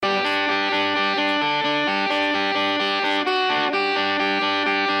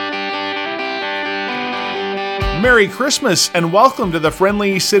Merry Christmas and welcome to the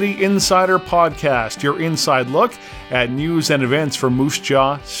Friendly City Insider Podcast, your inside look at news and events from Moose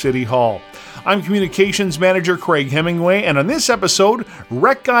Jaw City Hall. I'm Communications Manager Craig Hemingway, and on this episode,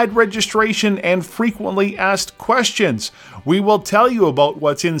 Rec Guide registration and frequently asked questions. We will tell you about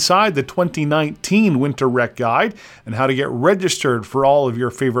what's inside the 2019 Winter Rec Guide and how to get registered for all of your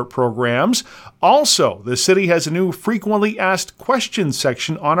favorite programs. Also, the city has a new frequently asked questions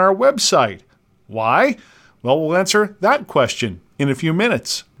section on our website. Why? Well, we'll answer that question in a few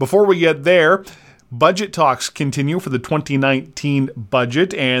minutes. Before we get there, budget talks continue for the 2019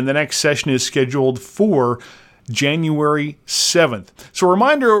 budget, and the next session is scheduled for January 7th. So a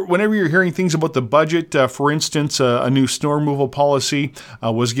reminder, whenever you're hearing things about the budget, for instance, a new snow removal policy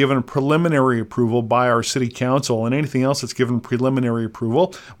was given preliminary approval by our city council, and anything else that's given preliminary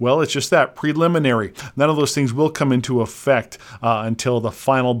approval, well, it's just that, preliminary. None of those things will come into effect until the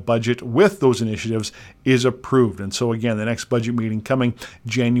final budget with those initiatives is approved. And so again, the next budget meeting coming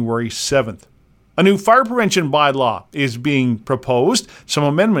January 7th. A new fire prevention bylaw is being proposed, some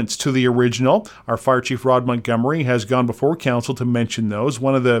amendments to the original. Our Fire Chief Rod Montgomery has gone before council to mention those.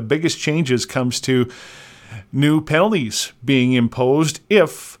 One of the biggest changes comes to new penalties being imposed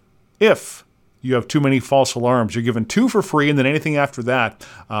if you have too many false alarms. You're given 2 for free, and then anything after that,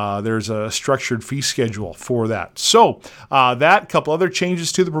 there's a structured fee schedule for that. So that, couple other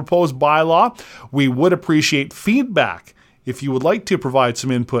changes to the proposed bylaw. We would appreciate feedback if you would like to provide some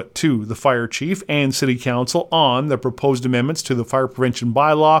input to the fire chief and city council on the proposed amendments to the fire prevention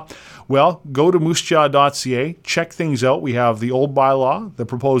bylaw. Well, go to moosejaw.ca, check things out. We have the old bylaw, the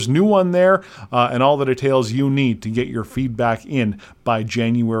proposed new one there, and all the details you need to get your feedback in by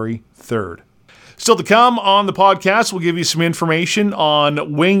January 3rd. Still to come on the podcast, we'll give you some information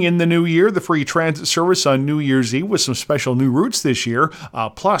on Wing in the New Year, the free transit service on New Year's Eve with some special new routes this year,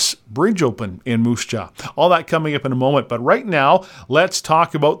 plus Bridge Open in Moose Jaw. All that coming up in a moment, but right now, let's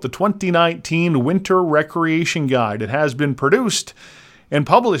talk about the 2019 Winter Recreation Guide. It has been produced and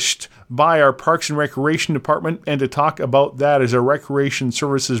published by our Parks and Recreation Department, and to talk about that is our Recreation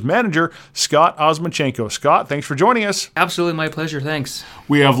Services Manager, Scott Osmachenko. Scott, thanks for joining us. Absolutely, my pleasure. Thanks.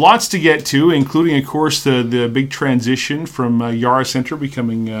 We have lots to get to, including, of course, the big transition from Yara Center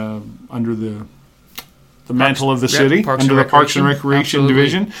becoming under the mantle of the city, under the Parks and Recreation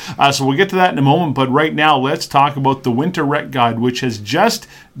Division. So we'll get to that in a moment, but right now let's talk about the Winter Rec Guide, which has just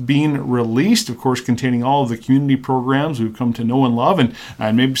been released, of course, containing all of the community programs we've come to know and love, and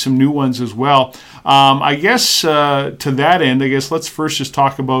maybe some new ones as well. I guess to that end, let's first just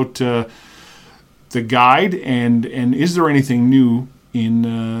talk about the guide, and is there anything new in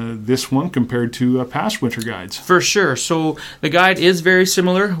this one compared to past winter guides? For sure. So the guide is very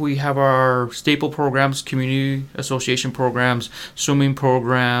similar. We have our staple programs, community association programs, swimming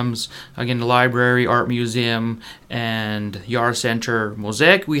programs, again, the library, art museum, and Yara Center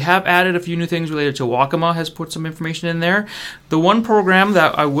Mosaic. We have added a few new things related to Waccamaw, has put some information in there. The one program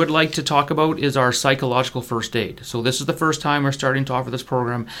that I would like to talk about is our psychological first aid. So this is the first time we're starting to offer this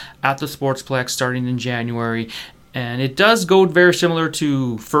program at the Sportsplex starting in January. And it does go very similar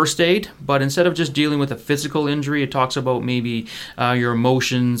to first aid, but instead of just dealing with a physical injury, it talks about maybe your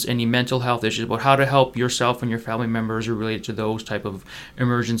emotions, any mental health issues, about how to help yourself and your family members related to those type of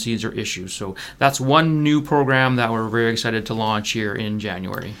emergencies or issues. So that's one new program that we're very excited to launch here in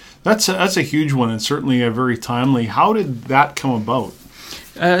January. That's a huge one, and certainly very timely. How did that come about?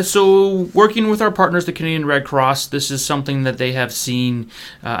 So working with our partners, the Canadian Red Cross, this is something that they have seen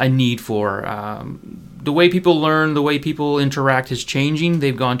a need for. The way people learn, the way people interact is changing.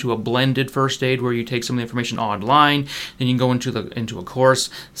 They've gone to a blended first aid where you take some of the information online, then you can go into a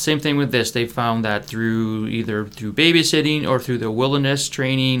course. Same thing with this. They found that either through babysitting or through their wilderness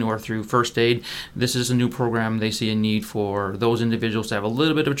training or through first aid, this is a new program. They see a need for those individuals to have a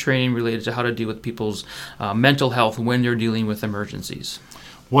little bit of training related to how to deal with people's mental health when they're dealing with emergencies.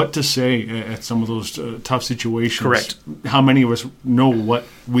 What to say at some of those tough situations. Correct. How many of us know what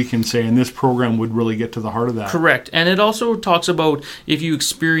we can say, and this program would really get to the heart of that. Correct. And it also talks about if you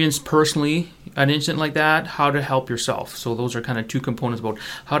experience personally an incident like that, how to help yourself. So those are kind of two components about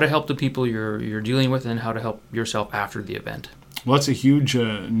how to help the people you're dealing with and how to help yourself after the event. Well, that's a huge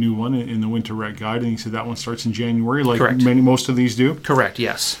new one in the Winter Rec Guide, and you said that one starts in January, like Correct. most of these do? Correct,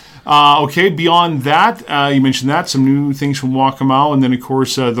 yes. Okay, beyond that, you mentioned that, some new things from Waccamaw, and then, of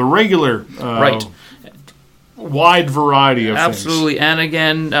course, the regular right. wide variety of Absolutely. things. And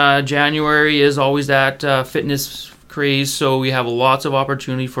again, January is always that fitness craze, so we have lots of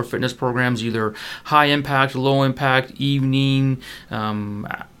opportunity for fitness programs, either high impact, low impact, evening,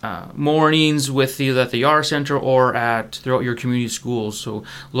 mornings with either at the Yara Center or throughout your community schools. So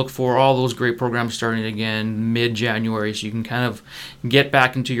look for all those great programs starting again mid-January, so you can kind of get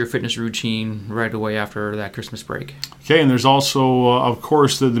back into your fitness routine right away after that Christmas break. Okay, and there's also, of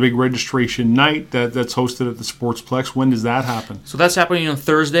course, the big registration night that's hosted at the Sportsplex. When does that happen? So that's happening on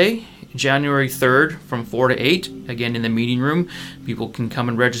Thursday, January 3rd from 4 to 8, again in the meeting room. People can come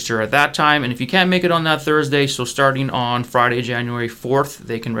and register at that time, and if you can't make it on that Thursday, so starting on Friday, January 4th,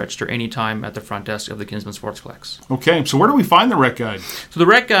 they can register anytime at the front desk of the Kinsman Sportsplex. Okay, so where do we find the Rec Guide? So the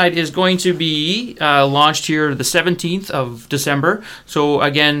Rec Guide is going to be launched here the 17th of December. So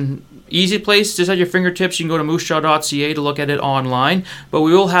again, easy place, just at your fingertips. You can go to moosejaw.ca to look at it online, but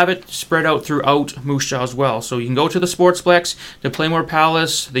we will have it spread out throughout Moose Jaw as well. So you can go to the Sportsplex, the Playmore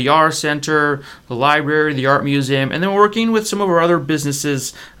Palace, the Yara Center, the library, the art museum, and then we're working with some of our other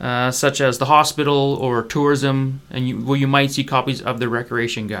businesses such as the hospital or tourism, and where you might see copies of the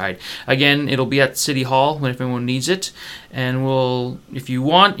recreation guide. Again, it'll be at City Hall when everyone needs it, and if you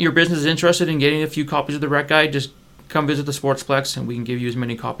want, your business is interested in getting a few copies of the Rec Guide, just come visit the Sportsplex and we can give you as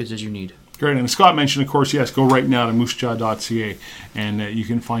many copies as you need. Great. And Scott mentioned, of course, yes, go right now to moosejaw.ca and you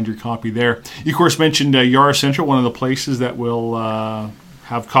can find your copy there. You, of course, mentioned Yara Center, one of the places that will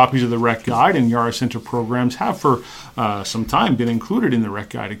have copies of the Rec Guide, and Yara Center programs have for some time been included in the Rec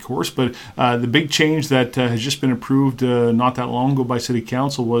Guide, of course. But the big change that has just been approved not that long ago by City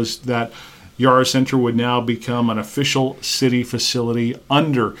Council was that Yara Center would now become an official city facility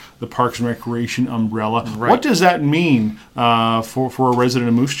under the Parks and Recreation umbrella. Right. What does that mean for a resident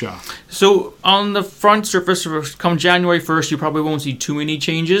of Moose Jaw? So on the front surface, come January 1st, you probably won't see too many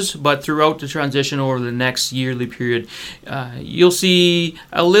changes, but throughout the transition over the next yearly period, you'll see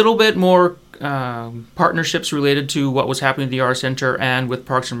a little bit more partnerships related to what was happening at the Yara Center, and with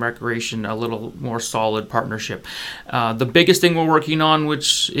Parks and Recreation, a little more solid partnership. The biggest thing we're working on,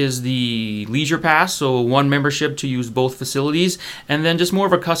 which is the Leisure Pass, so one membership to use both facilities, and then just more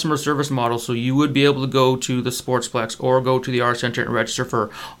of a customer service model, so you would be able to go to the Sportsplex or go to the Yara Center and register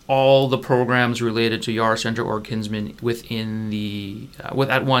for all the programs related to Yara Center or Kinsman within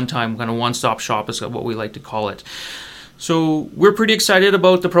at one time, kind of one-stop shop is what we like to call it. So we're pretty excited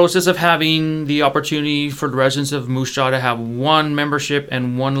about the process of having the opportunity for the residents of Moose Jaw to have one membership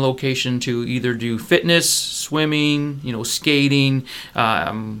and one location to either do fitness, swimming, skating,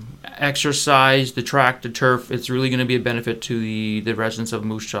 exercise, the track, the turf. It's really going to be a benefit to the residents of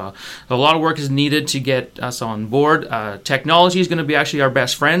Moose Jaw. A lot of work is needed to get us on board. Technology is going to be actually our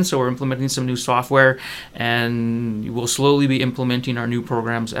best friend, so we're implementing some new software, and we'll slowly be implementing our new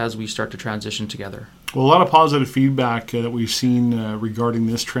programs as we start to transition together. Well, a lot of positive feedback that we've seen regarding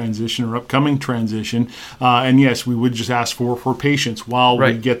this transition or upcoming transition. And yes, we would just ask for patience while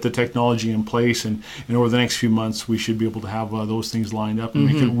we get the technology in place. And over the next few months, we should be able to have those things lined up and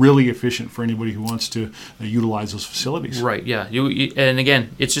make it really efficient for anybody who wants to utilize those facilities. Right, yeah. And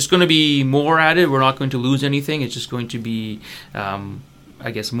again, it's just going to be more added. We're not going to lose anything. It's just going to be,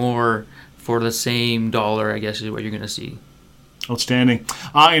 more for the same dollar, I guess, is what you're going to see. Outstanding.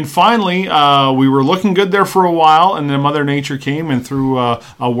 And finally, we were looking good there for a while, and then Mother Nature came and threw a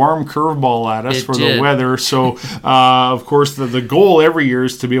warm curveball at us the weather. So, of course, the goal every year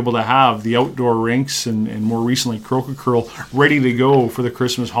is to be able to have the outdoor rinks and more recently Croaker Curl ready to go for the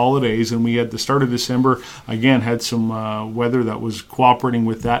Christmas holidays. And we at the start of December, again, had some weather that was cooperating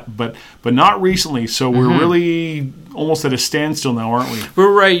with that, but not recently. So we're really almost at a standstill now, aren't we?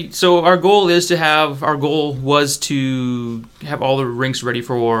 We're right. So our goal was to have all the rinks ready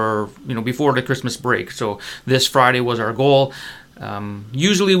for, before the Christmas break. So this Friday was our goal.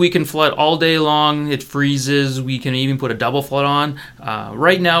 Usually we can flood all day long. It freezes. We can even put a double flood on.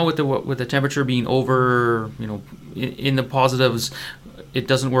 Right now with the temperature being over, in the positives, it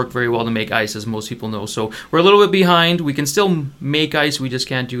doesn't work very well to make ice, as most people know. So we're a little bit behind. We can still make ice. We just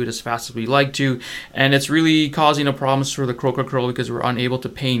can't do it as fast as we like to. And it's really causing a problem for the Croaker Curl because we're unable to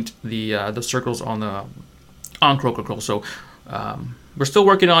paint the circles on Croaker Curl. So we're still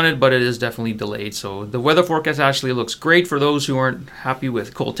working on it, but it is definitely delayed. So the weather forecast actually looks great for those who aren't happy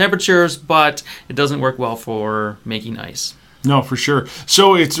with cold temperatures, but it doesn't work well for making ice. No, for sure.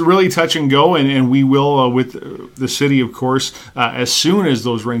 So it's really touch and go, and we will, with the city, of course, as soon as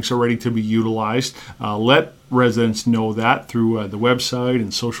those rinks are ready to be utilized, let residents know that through the website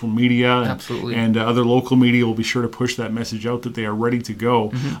and social media. Absolutely. And other local media will be sure to push that message out that they are ready to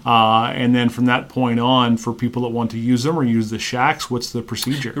go. And then from that point on, for people that want to use them or use the shacks, what's the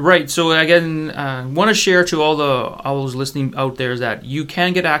procedure? Right. So again, want to share to all those listening out there is that you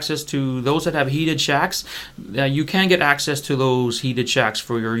can get access to those that have heated shacks. You can get access to those heated shacks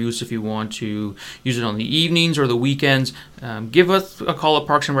for your use if you want to use it on the evenings or the weekends. Give us a call at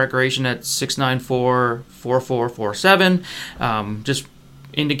Parks and Recreation at 694-4447. Just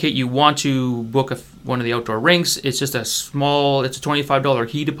indicate you want to book one of the outdoor rinks. It's just it's a $25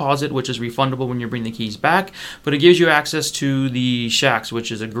 key deposit, which is refundable when you bring the keys back, but it gives you access to the shacks,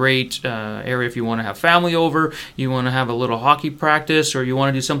 which is a great area if you want to have family over, you want to have a little hockey practice, or you want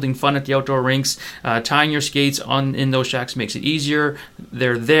to do something fun at the outdoor rinks. Tying your skates in those shacks makes it easier.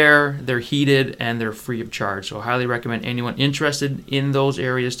 They're heated, and they're free of charge. So I highly recommend anyone interested in those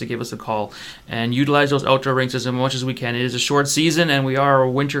areas to give us a call and utilize those outdoor rinks as much as we can. It is a short season, and we are a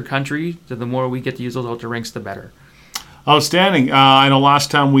winter country, so the more we get to use those outdoor rinks, the better. Outstanding. I know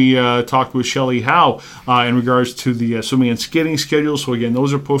last time we talked with Shelley Howe in regards to the swimming and skating schedule. So again,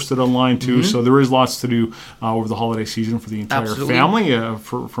 those are posted online too. So there is lots to do over the holiday season for the entire family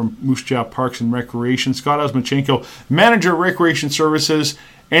from Moose Jaw Parks and Recreation. Scott Osmachenko, Manager of Recreation Services.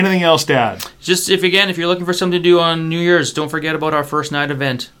 Anything else to add? Just if you're looking for something to do on New Year's, don't forget about our first night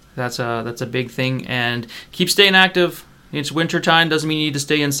event. That's a big thing, and keep staying active. It's winter time, doesn't mean you need to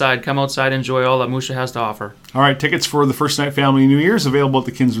stay inside. Come outside, enjoy all that Moose Jaw has to offer. All right, tickets for the First Night Family New Year's available at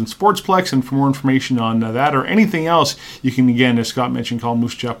the Kinsman Sportsplex. And for more information on that or anything else, you can, again, as Scott mentioned, call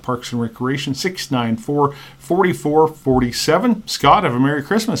Moose Jaw Parks and Recreation, 694-4447. Scott, have a Merry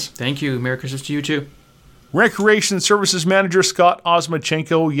Christmas. Thank you. Merry Christmas to you, too. Recreation Services Manager Scott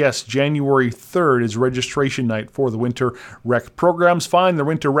Osmachenko. Yes, January 3rd is registration night for the Winter Rec programs. Find the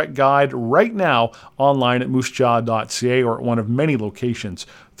Winter Rec Guide right now online at moosejaw.ca or at one of many locations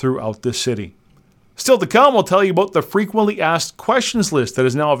throughout the city. Still to come, we'll tell you about the frequently asked questions list that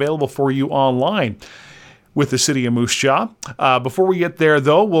is now available for you online with the City of Moose Jaw. Before we get there,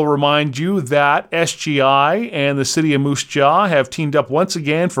 though, we'll remind you that SGI and the City of Moose Jaw have teamed up once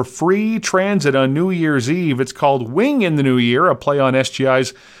again for free transit on New Year's Eve. It's called Wing in the New Year, a play on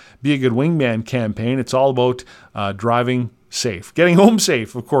SGI's Be a Good Wingman campaign. It's all about driving safe. Getting home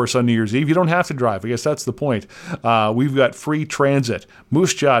safe, of course, on New Year's Eve. You don't have to drive. I guess that's the point. We've got free transit,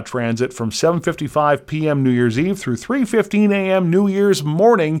 Moose Jaw Transit, from 7:55 p.m. New Year's Eve through 3:15 a.m. New Year's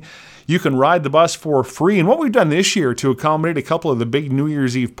morning. You can ride the bus for free. And what we've done this year to accommodate a couple of the big New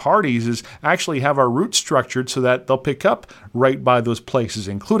Year's Eve parties is actually have our routes structured so that they'll pick up right by those places,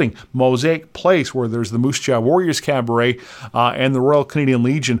 including Mosaic Place, where there's the Moose Jaw Warriors Cabaret, and the Royal Canadian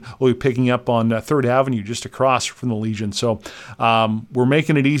Legion will be picking up on 3rd Avenue, just across from the Legion. So we're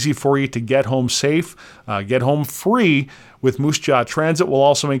making it easy for you to get home safe, get home free with Moose Jaw Transit. We'll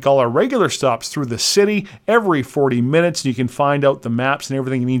also make all our regular stops through the city every 40 minutes. You can find out the maps and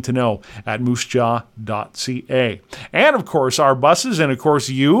everything you need to know at moosejaw.ca. And, of course, our buses and, of course,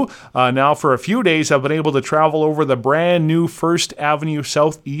 you now for a few days have been able to travel over the brand new 1st Avenue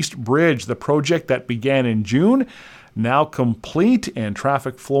Southeast Bridge, the project that began in June, now complete and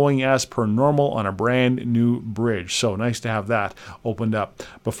traffic flowing as per normal on a brand new bridge. So nice to have that opened up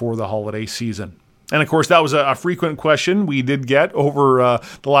before the holiday season. And, of course, that was a frequent question we did get over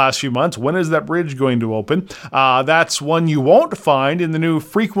the last few months. When is that bridge going to open? That's one you won't find in the new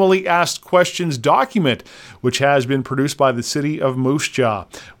Frequently Asked Questions document, which has been produced by the City of Moose Jaw.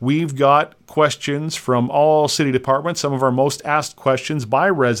 We've got questions from all city departments, some of our most asked questions by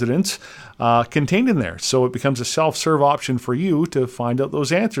residents contained in there. So it becomes a self-serve option for you to find out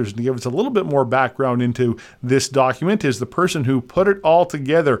those answers. And to give us a little bit more background into this document is the person who put it all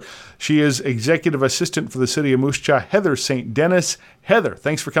together. She is Executive Assistant for the City of Moose Jaw, Heather St. Dennis. Heather,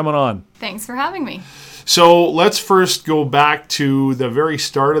 thanks for coming on. Thanks for having me. So let's first go back to the very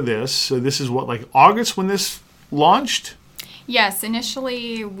start of this. So this is what, like August when this launched? Yes,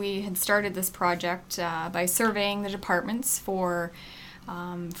 initially we had started this project by surveying the departments for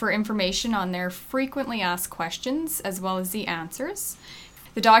information on their frequently asked questions as well as the answers.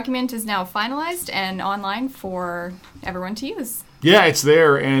 The document is now finalized and online for everyone to use. Yeah, it's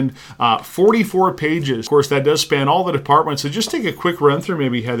there, and 44 pages. Of course, that does span all the departments. So just take a quick run through,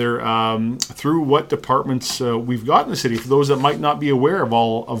 maybe, Heather, through what departments we've got in the city, for those that might not be aware of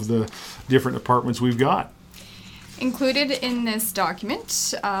all of the different departments we've got. Included in this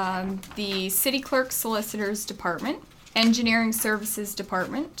document, the City Clerk Solicitors Department, Engineering Services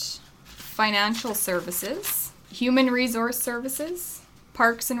Department, Financial Services, Human Resource Services,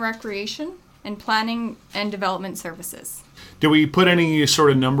 Parks and Recreation, and Planning and Development Services. Do we put any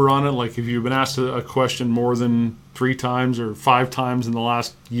sort of number on it? Like if you've been asked a question more than 3 times or 5 times in the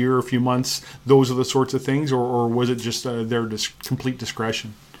last year or few months, those are the sorts of things, or was it just their complete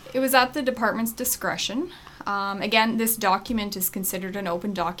discretion? It was at the department's discretion. Again, this document is considered an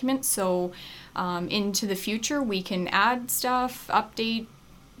open document, so into the future we can add stuff, update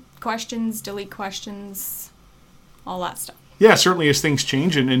questions, delete questions, all that stuff. Yeah, certainly as things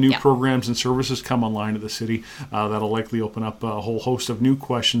change and new Yeah. programs and services come online to the city, that'll likely open up a whole host of new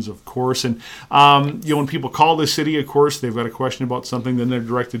questions, of course. And, when people call the city, of course, they've got a question about something, then they're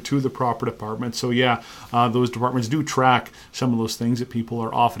directed to the proper department. So, yeah, those departments do track some of those things that people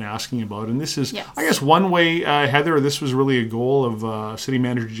are often asking about. And this is, Yes. I guess, one way, Heather, this was really a goal of City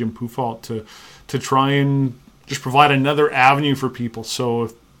Manager Jim Pufalt to try and just provide another avenue for people. So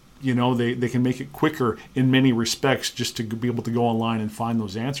if they can make it quicker in many respects just to be able to go online and find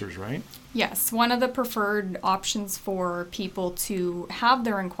those answers, right? Yes, one of the preferred options for people to have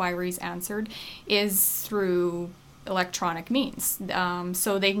their inquiries answered is through electronic means.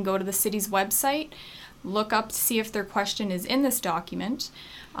 So they can go to the city's website, look up to see if their question is in this document,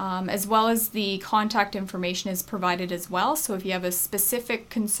 as well as the contact information is provided as well. So if you have a specific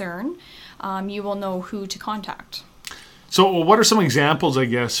concern, you will know who to contact. So what are some examples, I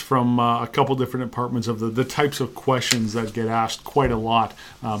guess, from a couple different departments of the types of questions that get asked quite a lot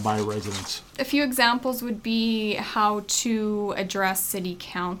by residents? A few examples would be how to address city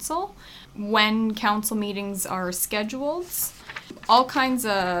council, when council meetings are scheduled, all kinds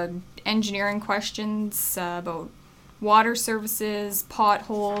of engineering questions about water services,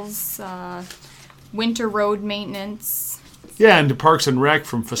 potholes, winter road maintenance. Yeah, and to Parks and Rec,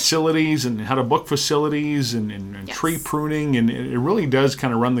 from facilities and how to book facilities and Yes. tree pruning. And it really does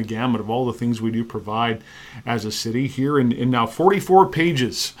kind of run the gamut of all the things we do provide as a city here in now 44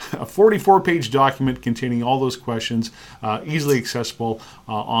 pages, a 44-page document containing all those questions, easily accessible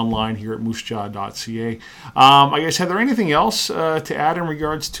online here at moosejaw.ca. I guess, Heather, anything else to add in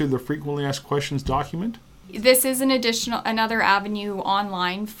regards to the frequently asked questions document? This is another avenue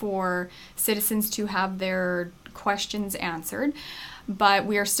online for citizens to have their questions answered, but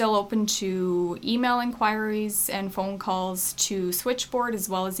we are still open to email inquiries and phone calls to switchboard as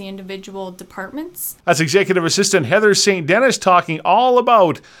well as the individual departments. That's Executive Assistant Heather St. Dennis talking all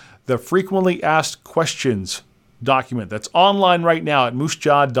about the frequently asked questions document that's online right now at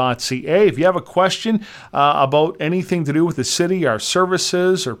moosejaw.ca. If you have a question about anything to do with the city, our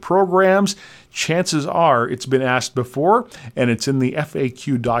services or programs, chances are it's been asked before, and it's in the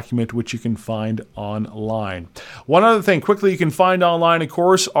FAQ document, which you can find online. One other thing quickly you can find online, of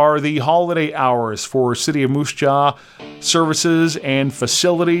course, are the holiday hours for City of Moose Jaw services and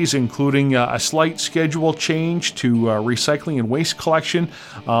facilities, including a slight schedule change to recycling and waste collection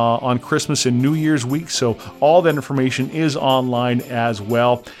on Christmas and New Year's week. So all that information is online as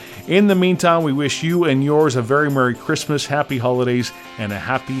well. In the meantime, we wish you and yours a very Merry Christmas, Happy Holidays, and a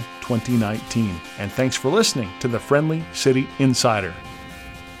Happy 2019. And thanks for listening to the Friendly City Insider.